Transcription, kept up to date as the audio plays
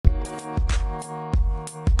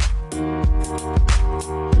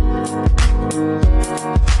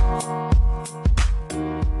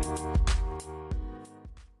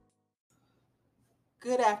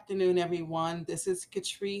afternoon, everyone. This is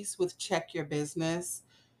Catrice with Check Your Business.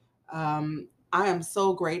 I am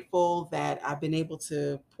so grateful that I've been able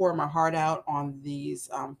to pour my heart out on this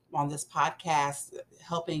podcast,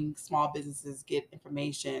 helping small businesses get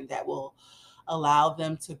information that will allow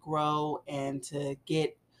them to grow and to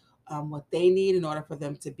get what they need in order for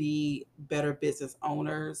them to be better business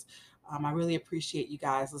owners. I really appreciate you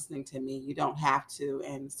guys listening to me. You don't have to,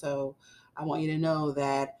 and so I want you to know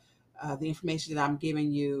that the information that I'm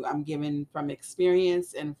giving you, I'm giving from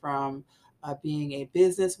experience and from being a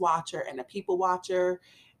business watcher and a people watcher.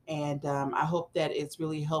 And I hope that it's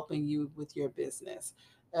really helping you with your business.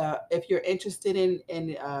 If you're interested in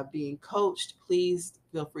being coached, please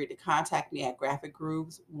feel free to contact me at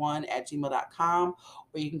graphicgrooves1@gmail.com,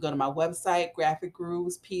 or you can go to my website,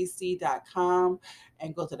 graphicgroovespc.com,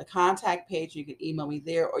 and go to the contact page. You can email me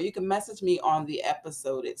there, or you can message me on the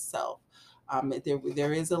episode itself.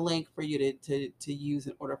 There is a link for you to use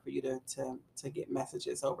in order for you to get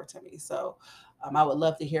messages over to me. So I would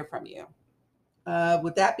love to hear from you.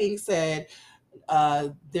 With that being said,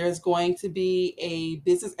 there's going to be a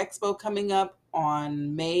business expo coming up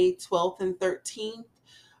on May 12th and 13th.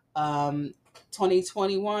 Um,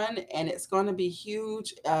 2021, and it's going to be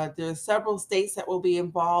huge. There's several states that will be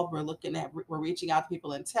involved. We're reaching out to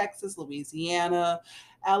people in Texas, Louisiana,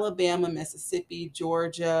 Alabama, Mississippi,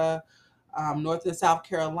 Georgia, North and South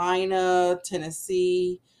Carolina,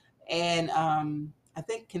 Tennessee, and I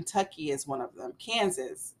think Kentucky is one of them.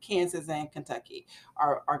 Kansas and Kentucky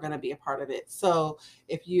are going to be a part of it. So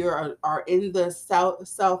if you are in the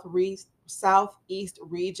southeast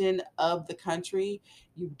region of the country,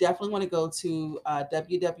 you definitely want to go to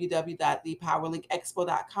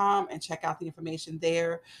www.thepowerlinkexpo.com and check out the information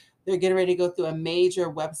there. They're getting ready to go through a major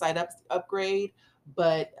website upgrade,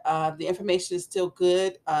 but the information is still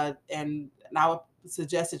good. And I would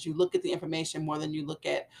suggest that you look at the information more than you look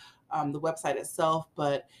at the website itself,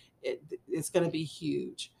 but it's going to be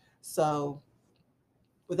huge. So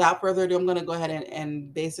without further ado, I'm going to go ahead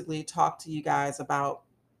and basically talk to you guys about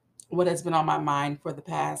what has been on my mind for the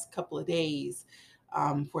past couple of days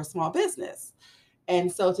for small business. And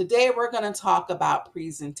so today we're going to talk about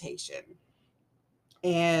presentation.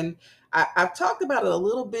 And I've talked about it a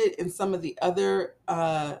little bit in some of the other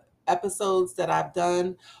episodes that I've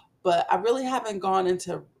done, but I really haven't gone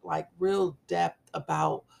into like real depth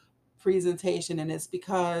about presentation. And it's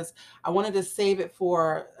because I wanted to save it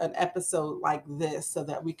for an episode like this so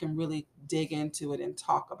that we can really dig into it and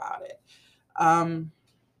talk about it. Um,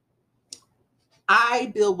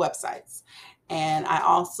 I build websites, and I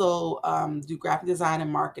also do graphic design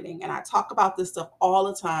and marketing. And I talk about this stuff all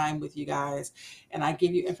the time with you guys, and I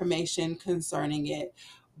give you information concerning it.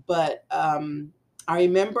 But I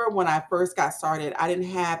remember when I first got started, I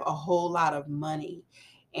didn't have a whole lot of money,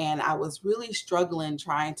 and I was really struggling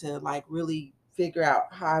trying to like really figure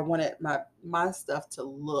out how I wanted my stuff to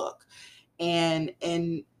look. And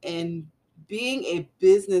being a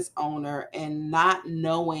business owner and not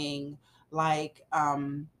knowing like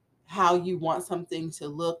how you want something to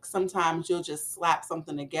look, sometimes you'll just slap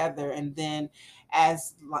something together, and then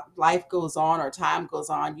as life goes on or time goes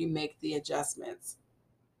on, you make the adjustments.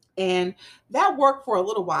 And that worked for a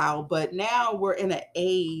little while, but now we're in an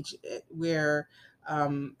age where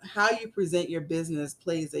how you present your business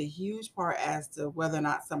plays a huge part as to whether or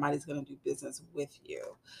not somebody's going to do business with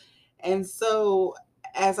you. And so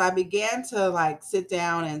as I began to like sit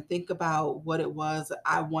down and think about what it was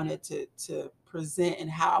I wanted to present and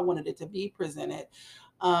how I wanted it to be presented,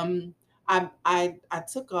 um, I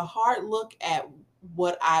took a hard look at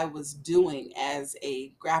what I was doing as a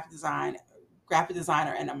graphic designer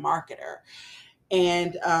and a marketer.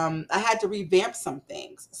 And I had to revamp some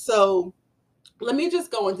things. So let me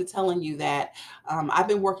just go into telling you that I've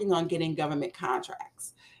been working on getting government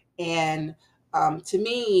contracts. And to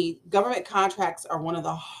me, government contracts are one of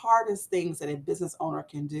the hardest things that a business owner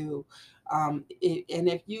can do. And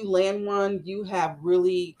if you land one, you have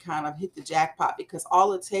really kind of hit the jackpot, because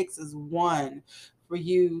all it takes is one for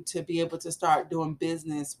you to be able to start doing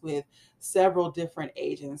business with several different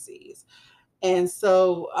agencies. And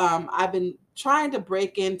so I've been trying to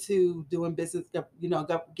break into doing business,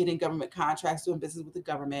 getting government contracts, doing business with the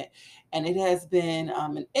government. And it has been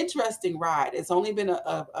an interesting ride. It's only been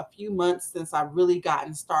a few months since I've really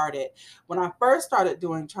gotten started. When I first started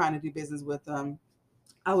trying to do business with them,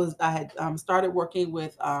 I had started working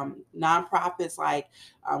with nonprofits like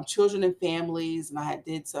Children and Families, and I had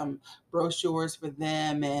did some brochures for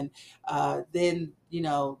them. And then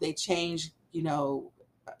they changed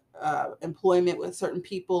employment with certain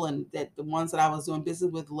people, and that the ones that I was doing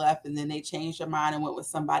business with left, and then they changed their mind and went with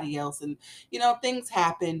somebody else. And, things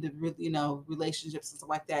happened, relationships and stuff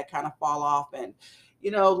like that kind of fall off, and,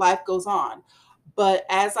 life goes on. But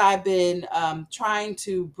as I've been trying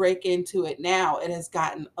to break into it now, it has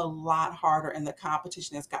gotten a lot harder, and the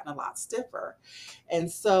competition has gotten a lot stiffer.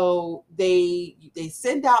 And so they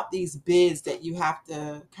send out these bids that you have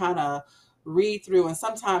to kind of read through, and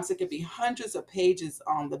sometimes it could be hundreds of pages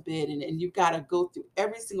on the bid, and you've got to go through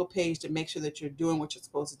every single page to make sure that you're doing what you're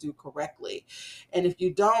supposed to do correctly. And if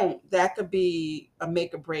you don't, that could be a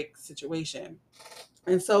make or break situation.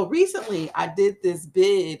 And so recently I did this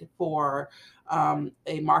bid for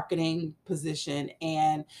a marketing position,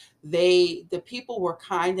 and the people were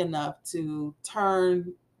kind enough to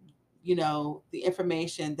turn, the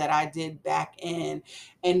information that I did back in,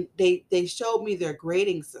 and they showed me their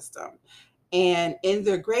grading system. And in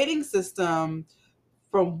their grading system,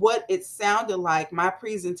 from what it sounded like, my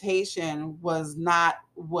presentation was not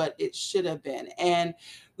what it should have been. And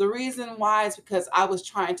the reason why is because I was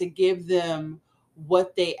trying to give them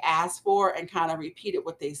what they asked for and kind of repeated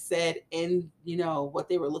what they said in, what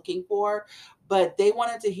they were looking for. But they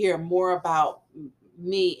wanted to hear more about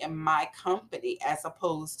me and my company as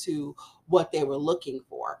opposed to what they were looking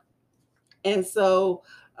for. And so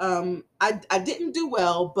I didn't do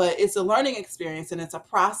well, but it's a learning experience, and it's a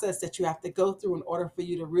process that you have to go through in order for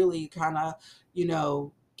you to really kind of,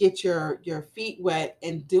 get your feet wet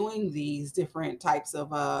in doing these different types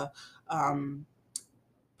of um,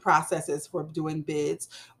 processes for doing bids.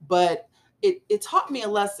 But it taught me a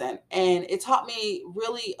lesson, and it taught me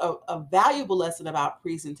really a valuable lesson about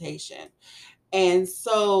presentation. And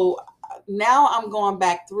so now I'm going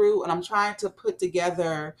back through, and I'm trying to put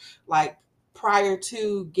together, like, prior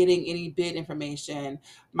to getting any bid information,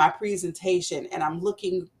 my presentation, and I'm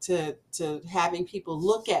looking to having people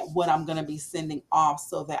look at what I'm going to be sending off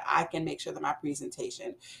so that I can make sure that my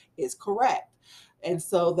presentation is correct. And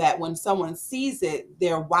so that when someone sees it,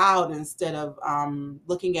 they're wowed instead of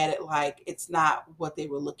looking at it like it's not what they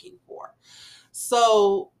were looking for.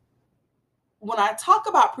 So when I talk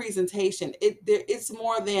about presentation, it's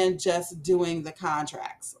more than just doing the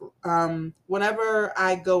contracts. Whenever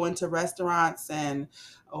I go into restaurants,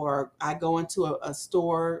 or I go into a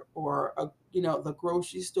store, or the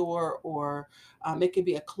grocery store, or it could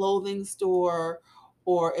be a clothing store,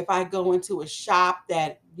 or if I go into a shop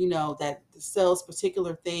that that sells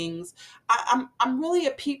particular things, I'm really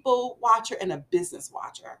a people watcher and a business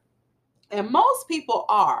watcher. And most people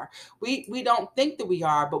are. We don't think that we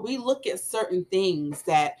are, but we look at certain things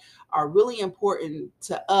that are really important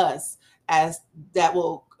to us, as that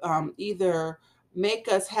will either make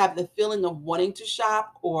us have the feeling of wanting to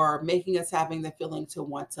shop, or making us having the feeling to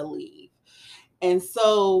want to leave. And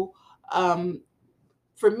so um,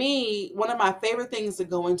 for me, one of my favorite things to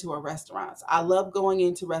go into are restaurants. I love going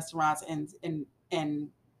into restaurants and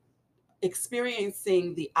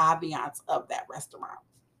experiencing the ambiance of that restaurant.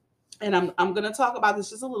 And I'm going to talk about this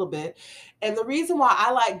just a little bit. And the reason why I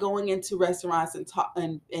like going into restaurants and talk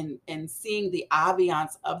and seeing the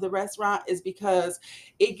ambiance of the restaurant is because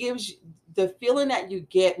it gives you the feeling that you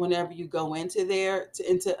get whenever you go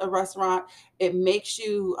into a restaurant. It makes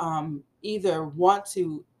you either want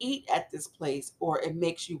to eat at this place, or it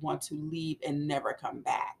makes you want to leave and never come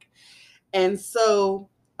back. And so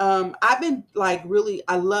I've been, like, really,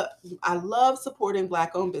 I love supporting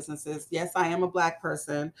Black owned businesses. Yes, I am a Black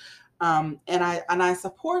person. And I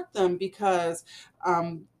support them because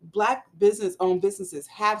Black business owned businesses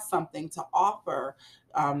have something to offer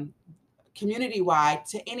um, community wide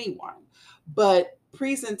to anyone. But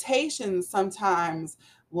presentations sometimes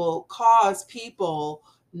will cause people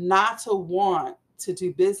not to want to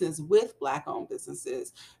do business with Black owned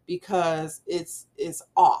businesses because it's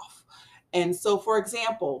off. And so, for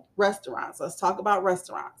example, restaurants. Let's talk about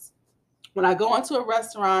restaurants. When I go into a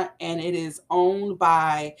restaurant and it is owned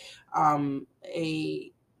by um,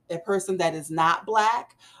 a a person that is not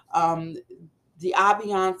Black, um, the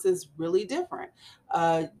ambiance is really different.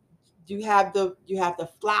 Uh, you have the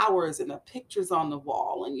flowers and the pictures on the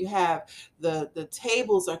wall, and you have the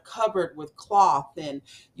tables are covered with cloth, and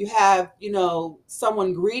you have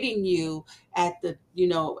someone greeting you at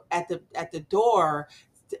the door,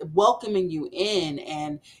 welcoming you in,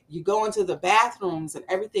 and you go into the bathrooms and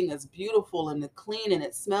everything is beautiful and clean and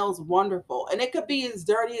it smells wonderful, and it could be as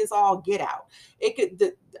dirty as all get out.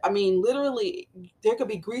 I mean, literally, there could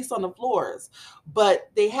be grease on the floors, but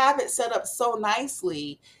they have it set up so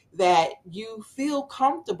nicely that you feel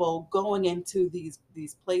comfortable going into these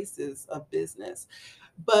places of business.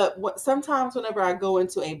 But sometimes whenever I go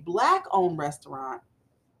into a Black owned restaurant,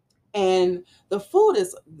 And the food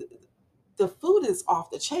is the food is off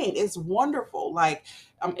the chain. It's wonderful. Like,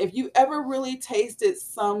 if you ever really tasted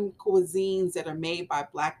some cuisines that are made by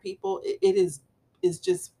Black people, it is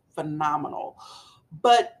just phenomenal.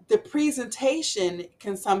 But the presentation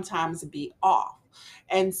can sometimes be off.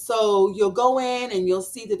 And so you'll go in and you'll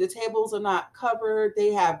see that the tables are not covered.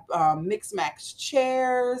 They have mixed match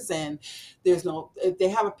chairs, and there's no. If they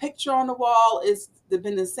have a picture on the wall, it's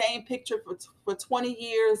been the same picture for 20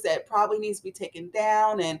 years that probably needs to be taken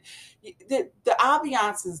down, and the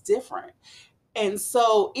ambiance is different. And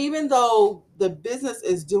so, even though the business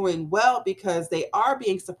is doing well because they are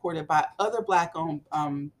being supported by other Black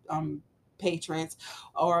owned patrons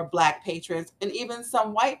or Black patrons, and even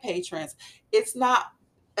some white patrons, it's not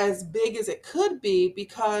as big as it could be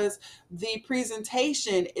because the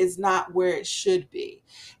presentation is not where it should be.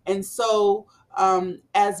 And so,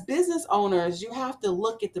 as business owners, you have to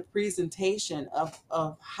look at the presentation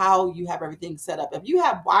of how you have everything set up. If you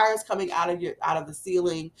have wires coming out of the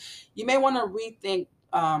ceiling, you may want to rethink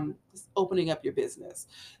opening up your business.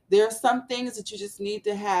 There are some things that you just need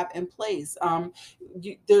to have in place.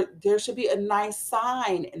 There should be a nice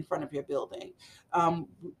sign in front of your building.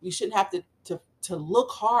 You shouldn't have to look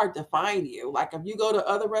hard to find you. Like, if you go to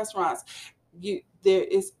other restaurants, there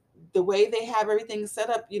is the way they have everything set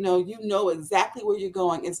up. You know exactly where you're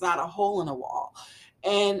going. It's not a hole in a wall.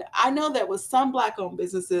 And I know that with some Black owned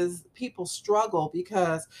businesses, people struggle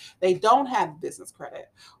because they don't have business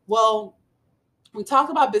credit. Well, we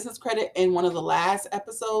talked about business credit in one of the last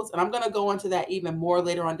episodes, and I'm going to go into that even more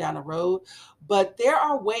later on down the road. But there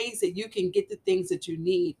are ways that you can get the things that you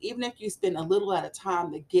need, even if you spend a little at a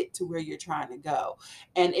time to get to where you're trying to go.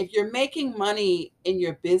 And if you're making money in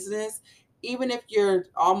your business, even if you're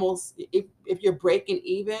if you're breaking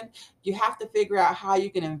even, you have to figure out how you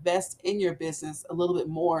can invest in your business a little bit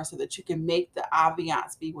more so that you can make the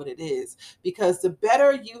ambiance be what it is. Because the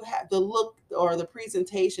better you have the look or the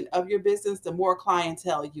presentation of your business, the more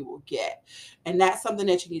clientele you will get. And that's something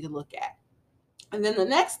that you need to look at. And then the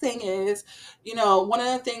next thing is, one of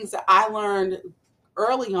the things that I learned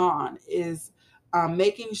early on is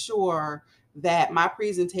making sure that my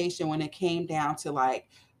presentation, when it came down to like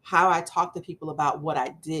how I talked to people about what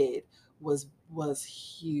I did, was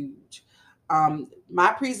huge.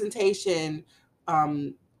 My presentation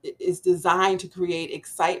um, is designed to create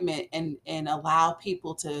excitement and allow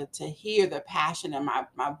people to hear the passion in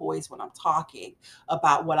my voice when I'm talking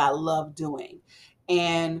about what I love doing.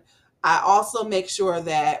 And I also make sure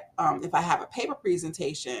that if I have a paper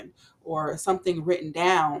presentation or something written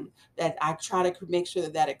down, that I try to make sure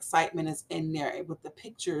that that excitement is in there with the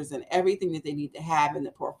pictures and everything that they need to have in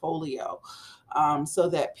the portfolio, so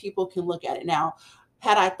that people can look at it. Now,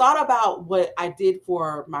 had I thought about what I did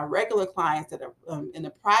for my regular clients that are in the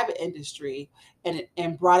private industry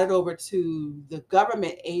and brought it over to the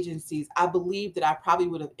government agencies, I believe that I probably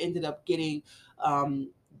would have ended up getting um,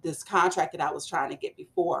 this contract that I was trying to get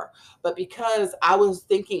before. But because I was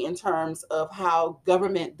thinking in terms of how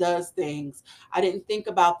government does things, I didn't think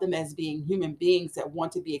about them as being human beings that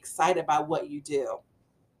want to be excited by what you do.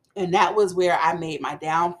 And that was where I made my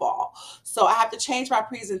downfall. So I have to change my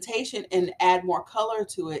presentation and add more color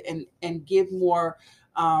to it, and give more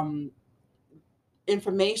um,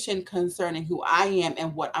 information concerning who I am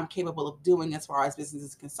and what I'm capable of doing as far as business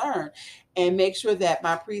is concerned, and make sure that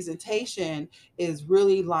my presentation is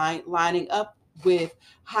really lining up with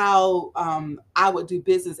how I would do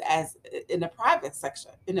business as in the private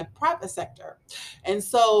sector. And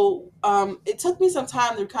so it took me some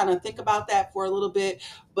time to kind of think about that for a little bit.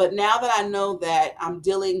 But now that I know that I'm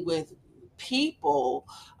dealing with people,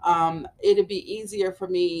 it'd be easier for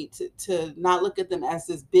me to not look at them as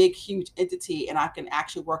this big, huge entity, and I can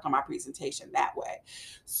actually work on my presentation that way.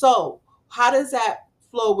 So, how does that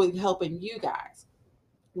flow with helping you guys?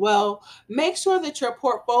 Well, make sure that your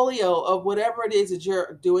portfolio of whatever it is that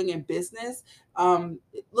you're doing in business,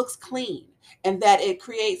 it looks clean, and that it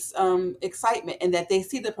creates excitement, and that they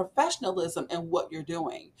see the professionalism in what you're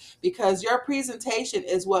doing, because your presentation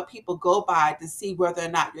is what people go by to see whether or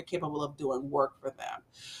not you're capable of doing work for them.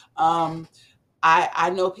 Um, I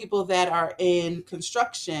know people that are in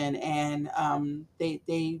construction, and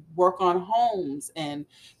they work on homes, and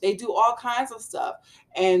they do all kinds of stuff,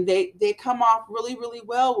 and they come off really, really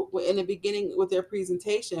well in the beginning with their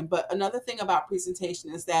presentation. But another thing about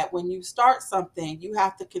presentation is that when you start something, you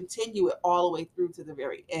have to continue it all the way through to the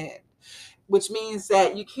very end, which means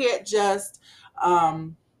that you can't just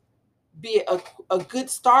um, be a good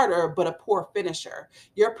starter, but a poor finisher.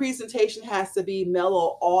 Your presentation has to be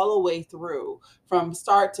mellow all the way through from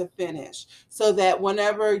start to finish so that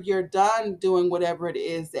whenever you're done doing whatever it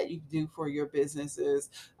is that you do for your businesses,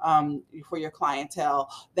 for your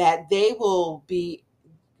clientele, that they will be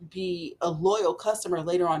a loyal customer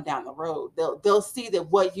later on down the road. They'll see that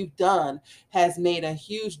what you've done has made a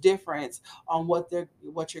huge difference on what you're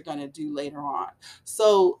going to do later on.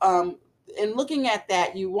 So in looking at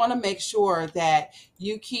that, you want to make sure that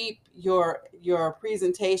you keep your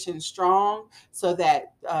presentation strong so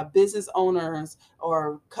that business owners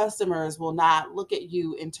or customers will not look at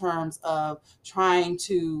you in terms of trying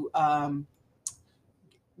to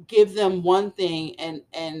give them one thing and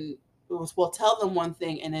well tell them one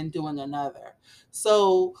thing and then doing another.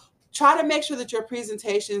 So try to make sure that your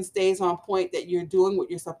presentation stays on point, that you're doing what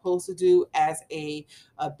you're supposed to do as a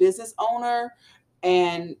business owner,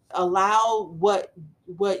 and allow what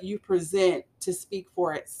you present to speak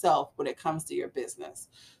for itself when it comes to your business.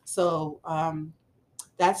 So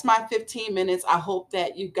that's my 15 minutes. I hope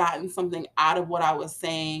that you've gotten something out of what I was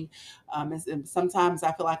saying. And sometimes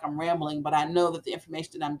I feel like I'm rambling, but I know that the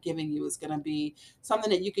information that I'm giving you is going to be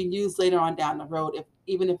something that you can use later on down the road,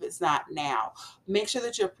 even if it's not now. Make sure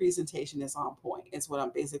that your presentation is on point, is what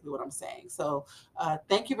I'm saying. So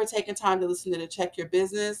thank you for taking time to listen to Check Your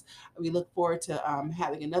Business. We look forward to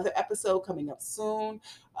having another episode coming up soon.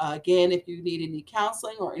 Again, if you need any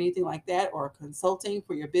counseling or anything like that, or consulting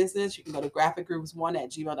for your business, you can go to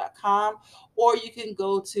graphicgrooves1@gmail.com, or you can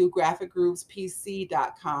go to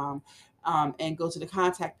graphicgroupspc.com and go to the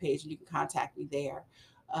contact page and you can contact me there.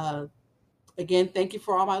 Uh, Again, thank you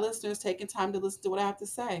for all my listeners taking time to listen to what I have to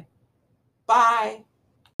say. Bye.